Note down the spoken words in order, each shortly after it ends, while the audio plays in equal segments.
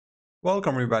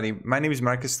Welcome everybody, my name is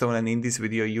Marcus Stone and in this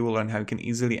video you will learn how you can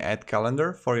easily add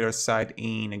calendar for your site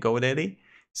in GoDaddy.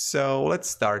 So let's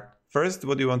start. First,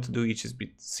 what you want to do is just be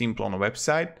simple on a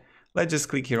website. Let's just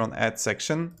click here on add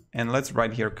section and let's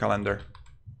write here calendar.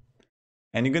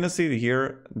 And you're gonna see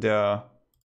here the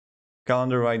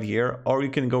calendar right here, or you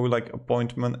can go with like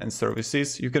appointment and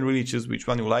services. You can really choose which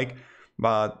one you like,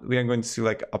 but we are going to see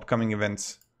like upcoming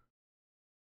events.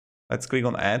 Let's click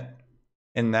on add.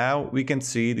 And now we can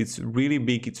see it's really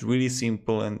big, it's really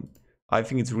simple, and I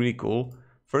think it's really cool.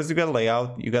 First you got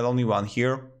layout, you got only one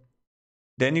here.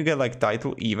 Then you get like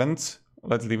title events,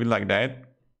 let's leave it like that.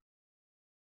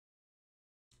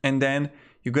 And then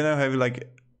you're gonna have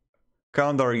like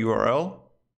calendar URL.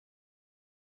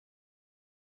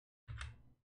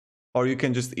 Or you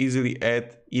can just easily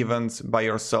add events by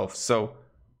yourself. So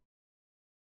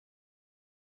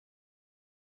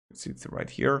it's right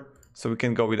here. So we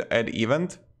can go with add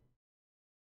event.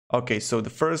 Okay, so the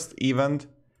first event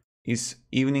is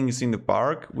evenings in the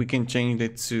park. We can change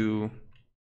it to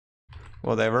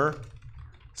whatever,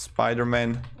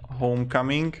 Spider-Man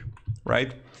Homecoming,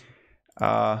 right?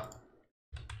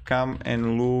 Come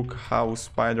and look how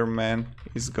Spider-Man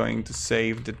is going to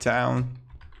save the town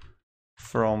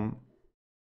from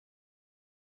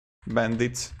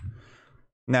bandits.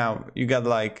 Now you got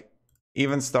like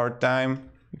event start time.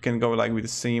 You can go like with the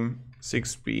same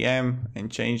 6 p.m.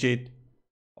 and change it,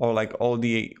 or like all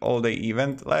day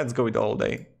event. Let's go with all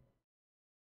day.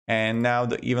 And now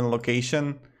the event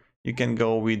location, you can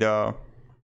go with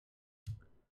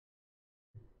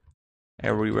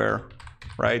everywhere,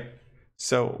 right?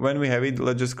 So when we have it,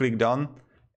 let's just click done,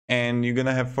 and you're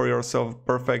gonna have for yourself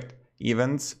perfect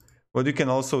events. But you can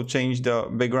also change the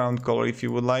background color if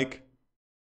you would like.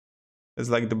 It's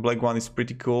like the black one is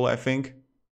pretty cool, I think.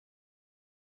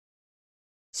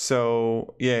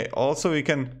 So yeah, also you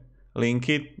can link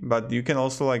it, but you can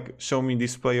also like show me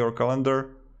display your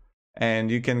calendar,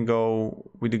 and you can go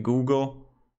with the Google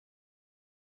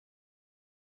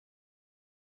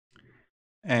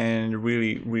and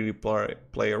really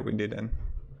play with it and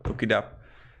look it up.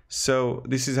 So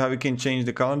this is how you can change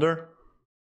the calendar,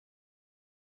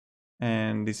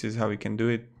 and this is how you can do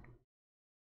it.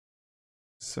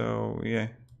 So yeah,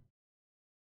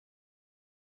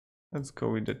 let's go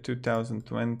with the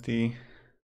 2020.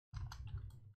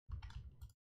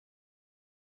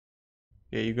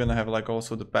 Yeah, you're gonna have like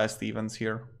also the past events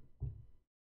here,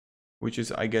 which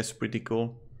is, I guess, pretty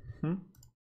cool.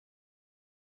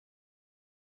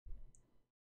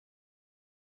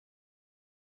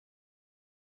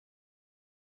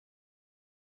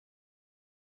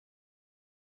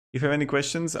 If you have any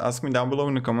questions, ask me down below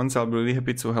in the comments. I'll be really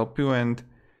happy to help you and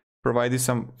provide you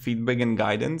some feedback and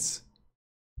guidance.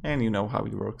 And you know how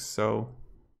it works. So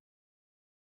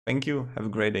thank you, have a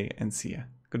great day, and see ya.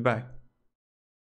 Goodbye.